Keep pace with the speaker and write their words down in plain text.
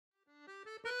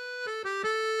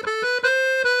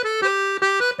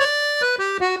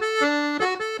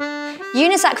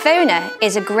Eunyssagh Vona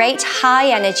is a great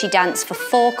high-energy dance for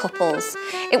four couples.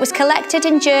 It was collected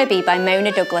in Derby by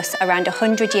Mona Douglas around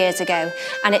 100 years ago,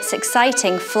 and its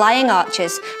exciting flying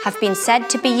arches have been said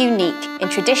to be unique in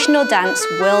traditional dance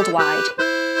worldwide.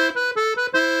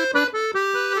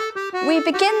 We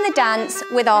begin the dance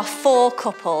with our four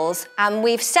couples, and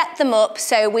we've set them up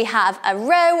so we have a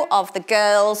row of the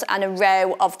girls and a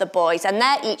row of the boys, and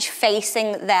they're each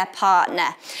facing their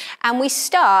partner. And we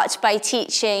start by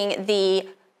teaching the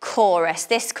chorus.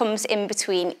 This comes in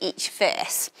between each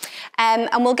verse. And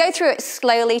we'll go through it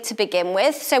slowly to begin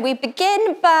with. So we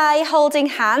begin by holding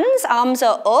hands, arms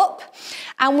are up,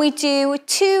 and we do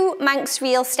 2 Manx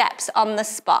reel steps on the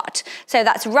spot. So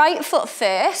that's right foot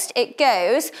first. It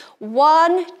goes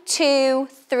 1, 2,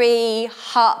 3,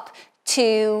 hop,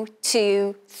 2,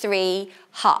 2, 3,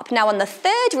 hop. Now on the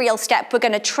third reel step, we're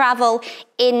going to travel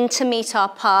in to meet our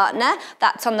partner.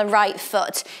 That's on the right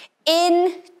foot.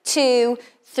 In, 2,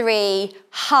 3,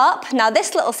 hop. Now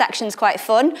this little section's quite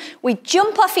fun. We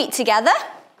jump our feet together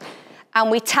and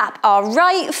we tap our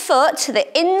right foot to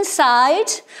the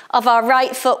inside of our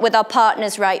right foot with our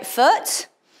partner's right foot.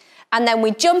 And then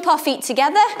we jump our feet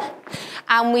together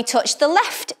and we touch the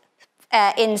left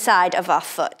inside of our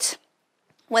foot.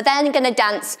 We're then going to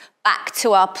dance back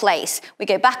to our place. We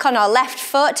go back on our left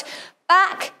foot,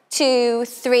 back, 2,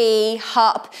 3,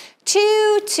 hop,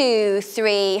 2, 2,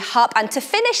 3, hop. And to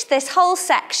finish this whole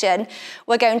section,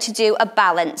 we're going to do a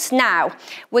balance. Now,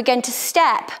 we're going to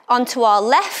step onto our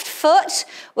left foot.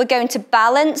 We're going to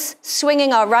balance,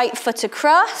 swinging our right foot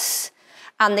across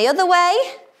and the other way.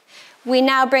 We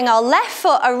now bring our left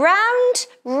foot around,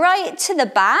 right to the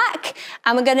back,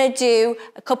 and we're going to do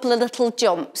a couple of little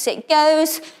jumps. It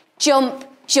goes jump,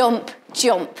 jump,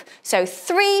 jump. So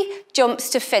 3 jumps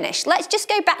to finish. Let's just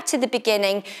go back to the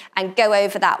beginning and go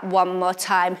over that one more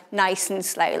time, nice and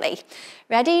slowly.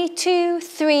 Ready, 2,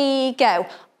 3, go.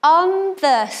 On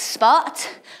the spot,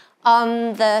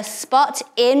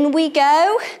 in we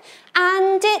go.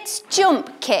 And it's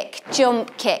jump, kick,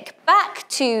 back,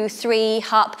 2, 3,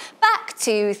 hop, back,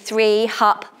 2, 3,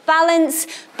 hop, balance,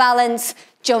 balance,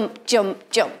 jump, jump,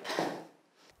 jump.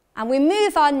 And we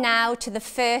move on now to the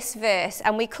first verse,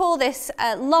 and we call this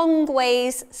long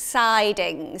ways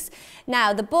sidings.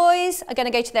 Now the boys are going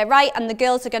to go to their right and the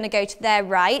girls are going to go to their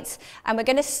right, and we're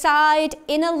going to side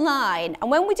in a line. And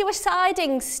when we do a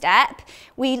siding step,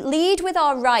 we lead with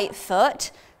our right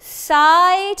foot,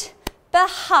 side,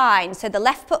 behind. So the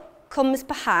left foot comes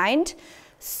behind,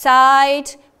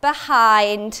 side,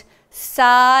 behind,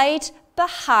 side,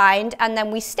 behind, and then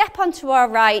we step onto our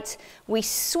right, we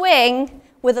swing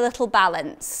with a little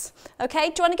balance. Okay,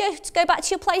 do you want to go back to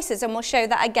your places, and we'll show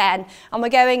that again. And we're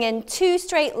going in 2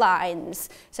 straight lines.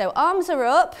 So arms are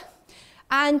up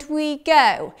and we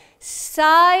go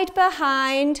side,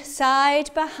 behind,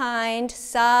 side, behind,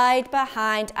 side,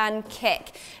 behind, and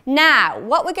kick. Now,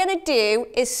 what we're going to do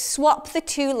is swap the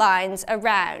 2 lines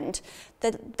around.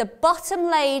 The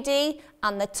bottom lady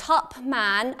and the top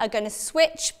man are going to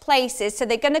switch places, so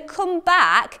they're going to come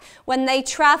back when they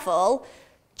travel,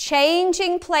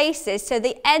 changing places so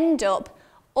they end up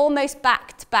almost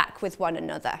back to back with one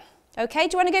another. Okay,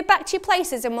 do you want to go back to your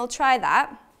places and we'll try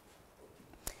that?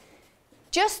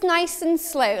 Just nice and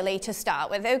slowly to start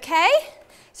with, okay?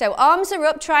 So arms are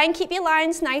up, try and keep your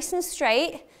lines nice and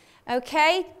straight.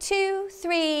 Okay, 2,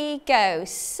 3, go.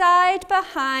 Side,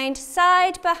 behind,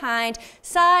 side, behind,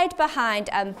 side, behind,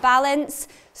 and balance.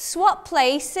 Swap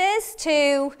places,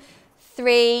 2,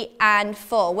 3, and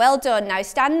 4. Well done. Now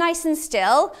stand nice and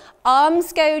still.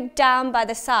 Arms go down by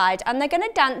the side, and they're going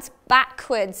to dance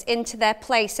backwards into their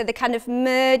place, so they kind of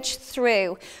merge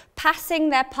through, passing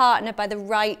their partner by the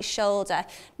right shoulder.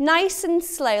 Nice and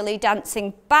slowly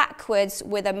dancing backwards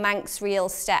with a Manx reel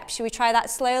step. Should we try that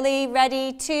slowly?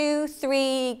 Ready, 2,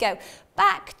 3, go.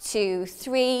 Back, 2,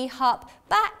 3, hop.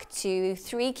 Back, 2,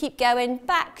 3, keep going.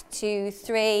 Back, 2,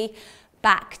 3,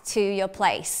 back to your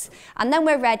place. And then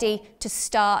we're ready to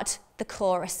start the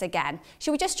chorus again.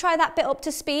 Should we just try that bit up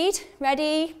to speed?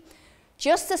 Ready?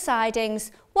 Just the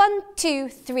sidings. 1, 2,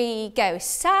 3, go.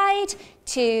 Side,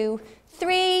 2,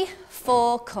 3,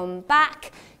 4, come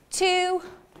back. 2,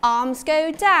 arms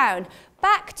go down.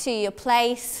 Back to your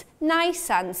place, nice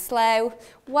and slow.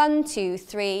 1, 2,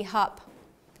 3, hop.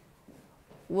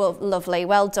 Well, lovely,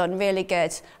 well done, really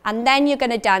good. And then you're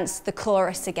going to dance the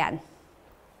chorus again.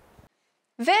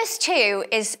 Verse 2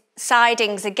 is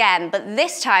sidings again, but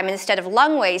this time instead of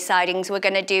long ways sidings, we're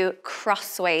going to do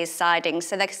crossways sidings.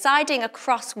 So they're siding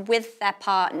across with their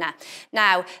partner.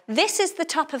 Now, this is the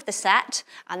top of the set,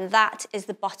 and that is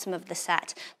the bottom of the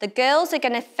set. The girls are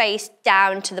going to face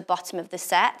down to the bottom of the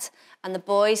set, and the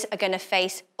boys are going to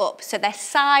face up. So they're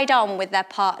side on with their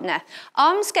partner.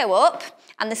 Arms go up,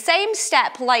 and the same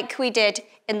step like we did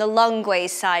in the long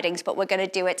ways sidings, but we're going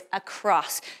to do it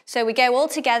across. So we go all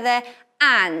together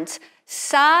and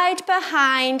side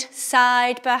behind,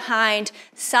 side behind,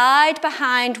 side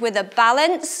behind with a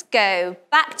balance. Go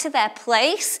back to their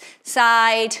place,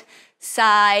 side,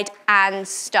 side, and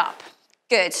stop.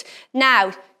 Good.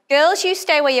 Now, girls, you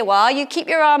stay where you are. You keep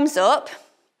your arms up.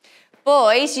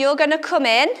 Boys, you're going to come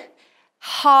in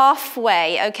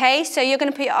halfway, okay? So you're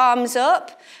going to put your arms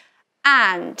up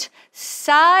and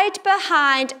side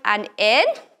behind and in.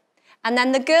 And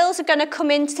then the girls are going to come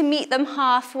in to meet them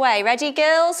halfway. Ready,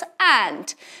 girls?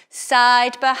 And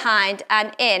side, behind,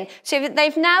 and in. So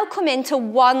they've now come into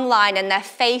one line and they're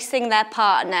facing their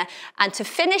partner. And to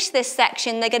finish this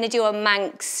section, they're going to do a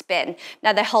Manx spin.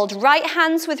 Now, they hold right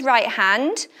hands with right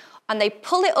hand, and they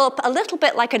pull it up a little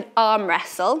bit like an arm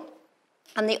wrestle.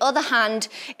 And the other hand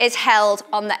is held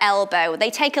on the elbow. They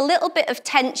take a little bit of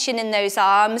tension in those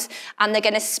arms and they're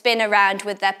going to spin around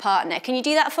with their partner. Can you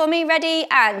do that for me? Ready?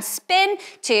 And spin.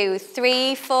 2,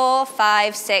 3, 4,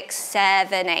 5, 6,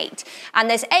 7, 8. And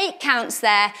there's 8 counts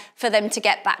there for them to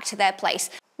get back to their place.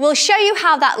 We'll show you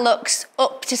how that looks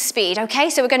up to speed, okay?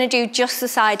 So we're going to do just the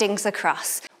sidings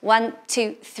across. 1,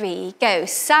 2, 3, go.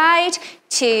 Side,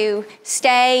 2,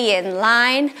 stay in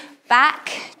line,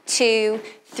 back, 2,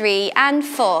 3 and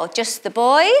 4, just the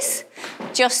boys,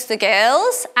 just the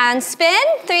girls, and spin,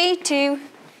 3, 2,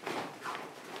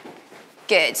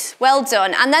 good, well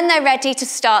done. And then they're ready to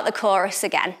start the chorus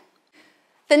again.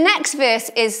 The next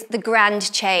verse is the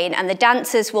grand chain, and the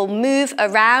dancers will move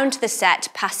around the set,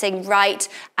 passing right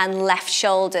and left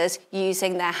shoulders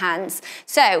using their hands.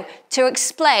 So to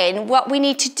explain, what we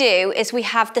need to do is we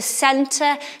have the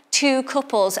center 2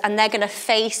 couples and they're going to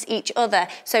face each other.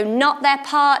 So not their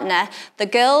partner. The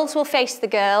girls will face the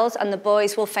girls and the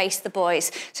boys will face the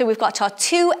boys. So we've got our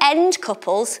 2 end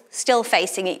couples still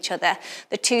facing each other.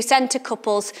 The 2 center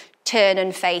couples turn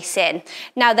and face in.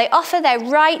 Now they offer their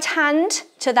right hand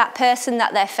to that person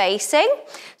that they're facing.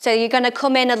 So you're going to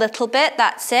come in a little bit,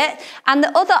 that's it. And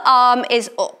the other arm is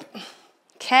up.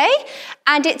 Okay,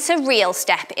 and it's a real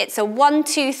step. It's a 1,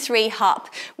 2, 3 hop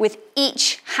with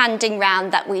each handing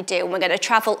round that we do. And we're going to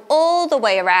travel all the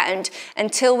way around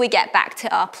until we get back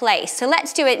to our place. So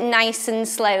let's do it nice and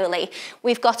slowly.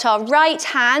 We've got our right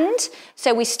hand,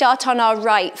 so we start on our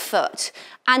right foot.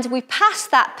 And we pass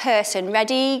that person.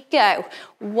 Ready, go.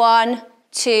 1,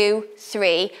 2,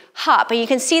 3, hop. And you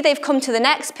can see they've come to the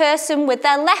next person with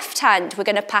their left hand. We're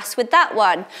going to pass with that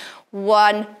one.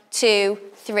 1, 2,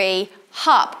 3,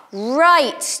 hop.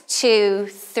 Right, 2,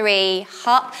 3,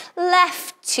 hop.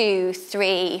 Left, 2,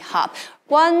 3, hop.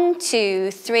 1,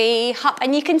 2, 3, hop.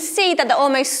 And you can see that they're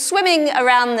almost swimming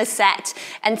around the set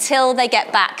until they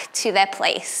get back to their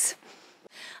place.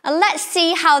 And let's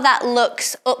see how that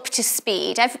looks up to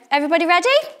speed. Everybody ready?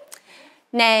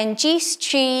 Nen, gis,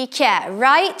 tri, kia.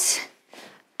 Right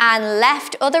and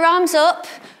left. Other arms up.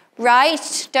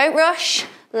 Right, don't rush.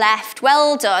 Left,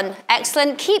 well done.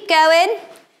 Excellent, keep going.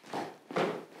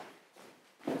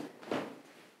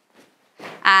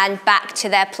 And back to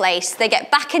their place. They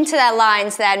get back into their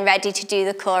lines then, ready to do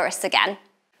the chorus again.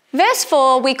 Verse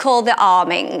 4 we call the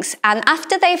armings, and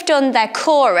after they've done their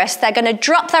chorus, they're going to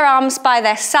drop their arms by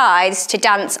their sides to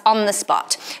dance on the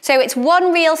spot. So it's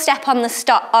 1 real step on the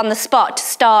spot to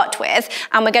start with,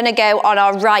 and we're going to go on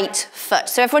our right foot.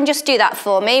 So everyone just do that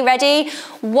for me. Ready?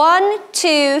 1,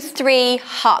 2, 3,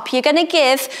 hop. You're going to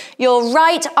give your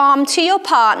right arm to your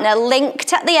partner,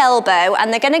 linked at the elbow,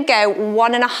 and they're going to go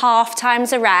 1.5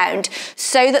 times around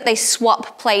so that they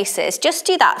swap places. Just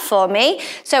do that for me.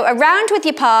 So around with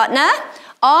your partner.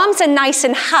 Arms are nice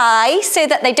and high so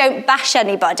that they don't bash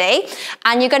anybody,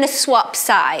 and you're going to swap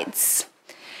sides.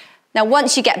 Now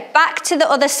once you get back to the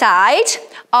other side,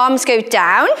 arms go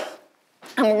down,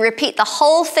 and we'll repeat the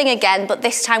whole thing again, but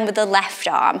this time with the left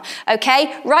arm.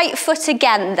 Okay, right foot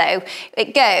again though.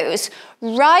 It goes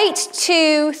right,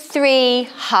 2, 3,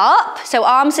 hop. So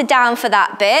arms are down for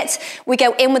that bit. We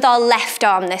go in with our left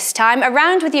arm this time.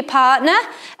 Around with your partner.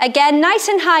 Again, nice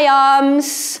and high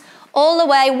arms. All the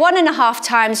way 1.5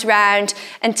 times round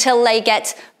until they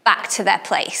get back to their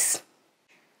place.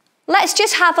 Let's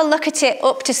just have a look at it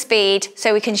up to speed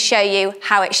so we can show you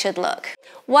how it should look.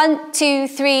 1, 2,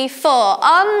 3, 4.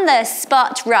 On the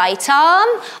spot, right arm.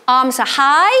 Arms are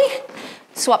high.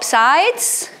 Swap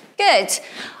sides. Good.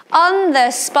 On the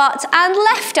spot and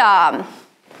left arm.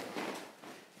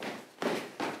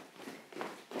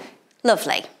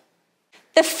 Lovely.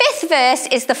 The fifth verse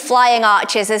is the flying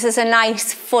arches. This is a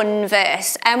nice, fun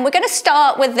verse. And we're going to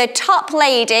start with the top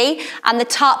lady and the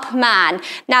top man.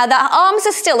 Now, the arms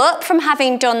are still up from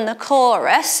having done the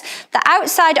chorus. The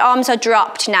outside arms are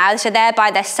dropped now, so they're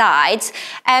by their sides.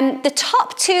 The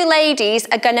top two ladies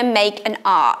are going to make an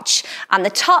arch, and the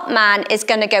top man is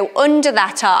going to go under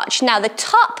that arch. Now, the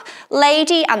top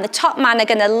lady and the top man are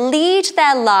going to lead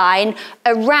their line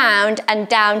around and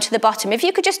down to the bottom. If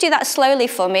you could just do that slowly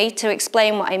for me to explain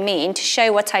what I mean, to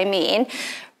show what I mean.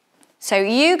 So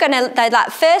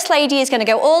that first lady is going to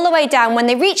go all the way down. When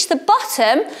they reach the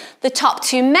bottom, the top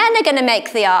two men are going to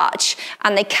make the arch,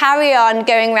 and they carry on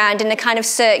going round in a kind of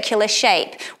circular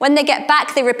shape. When they get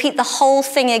back, they repeat the whole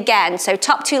thing again. So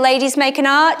top two ladies make an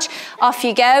arch, off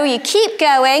you go, you keep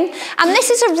going. And this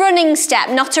is a running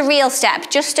step, not a real step,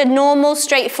 just a normal,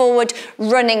 straightforward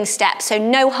running step. So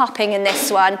no hopping in this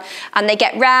one. And they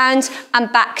get round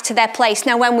and back to their place.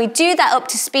 Now, when we do that up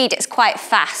to speed, it's quite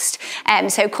fast.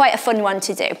 So quite a fun one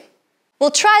to do. We'll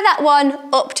try that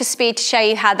one up to speed to show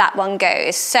you how that one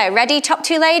goes. So ready, top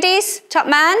two ladies, top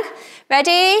man,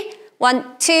 ready? 1,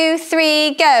 2,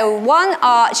 3, go. One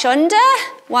arch under,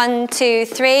 1, 2,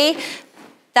 3,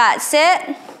 that's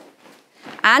it.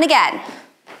 And again.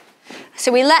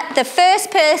 So we let the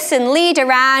first person lead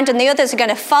around and the others are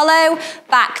going to follow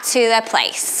back to their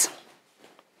place.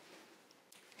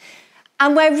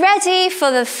 And we're ready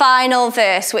for the final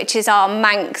verse, which is our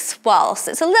Manx waltz.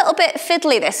 It's a little bit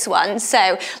fiddly, this one,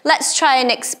 so let's try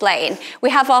and explain. We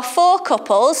have our 4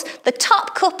 couples. The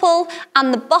top couple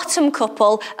and the bottom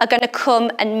couple are going to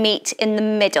come and meet in the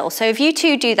middle. So if you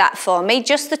two do that for me,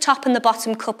 just the top and the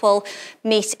bottom couple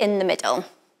meet in the middle.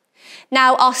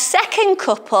 Now, our second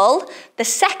couple, the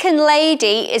second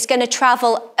lady is going to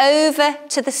travel over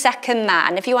to the second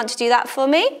man. If you want to do that for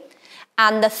me.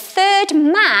 And the third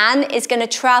man is going to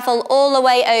travel all the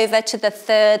way over to the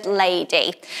third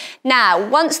lady. Now,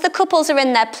 once the couples are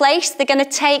in their place, they're going to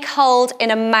take hold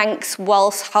in a Manx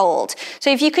waltz hold.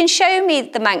 So if you can show me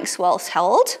the Manx waltz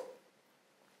hold.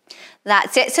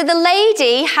 That's it. So the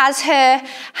lady has her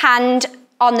hand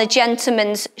on the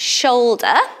gentleman's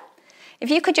shoulder.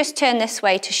 If you could just turn this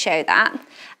way to show that.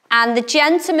 And the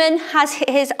gentleman has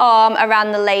his arm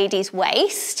around the lady's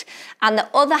waist, and the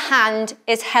other hand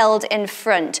is held in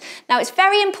front. Now, it's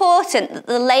very important that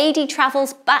the lady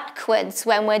travels backwards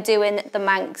when we're doing the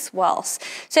Manx waltz.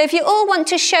 So if you all want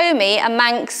to show me a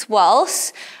Manx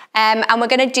waltz, and we're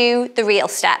going to do the real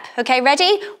step. Okay,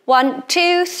 ready? 1,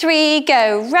 2, 3,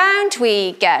 go. Round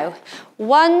we go.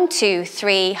 1, 2,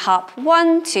 3, hop.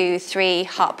 1, 2, 3,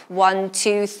 hop. 1,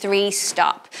 2, 3,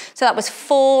 stop. So that was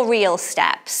 4 real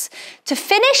steps. To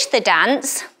finish the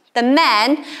dance, the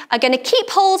men are going to keep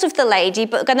hold of the lady,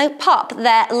 but are going to pop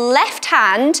their left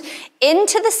hand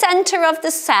into the centre of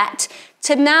the set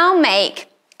to now make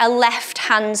a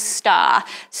left-hand star.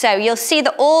 So you'll see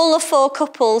that all the 4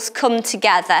 couples come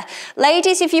together.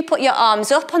 Ladies, if you put your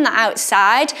arms up on the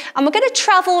outside, and we're going to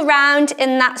travel round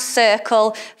in that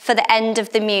circle for the end of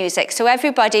the music. So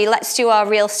everybody, let's do our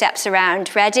real steps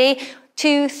around. Ready?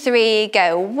 2, 3,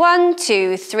 go. 1,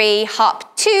 2, 3,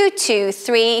 hop. 2, 2,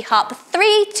 3, hop.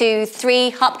 3, 2, 3,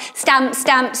 hop. Stamp,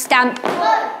 stamp, stamp.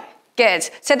 Good.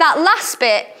 So that last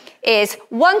bit is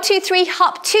 1, 2, 3,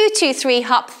 hop, 2, 2, 3,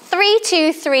 hop, 3,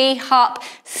 2, 3, hop,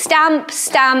 stamp,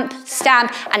 stamp,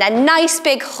 stamp, and a nice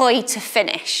big hoy to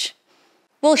finish.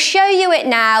 We'll show you it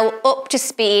now up to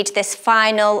speed, this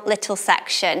final little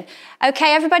section.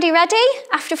 Okay, everybody ready?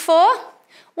 After 4?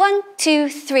 1, 2,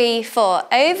 3, 4.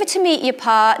 Over to meet your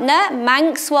partner,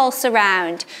 Manx waltz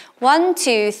around. 1,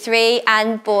 2, 3,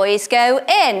 and boys go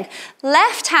in.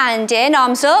 Left hand in,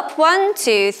 arms up. 1,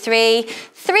 2, 3,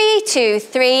 3, 2,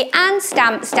 3, and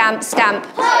stamp, stamp, stamp.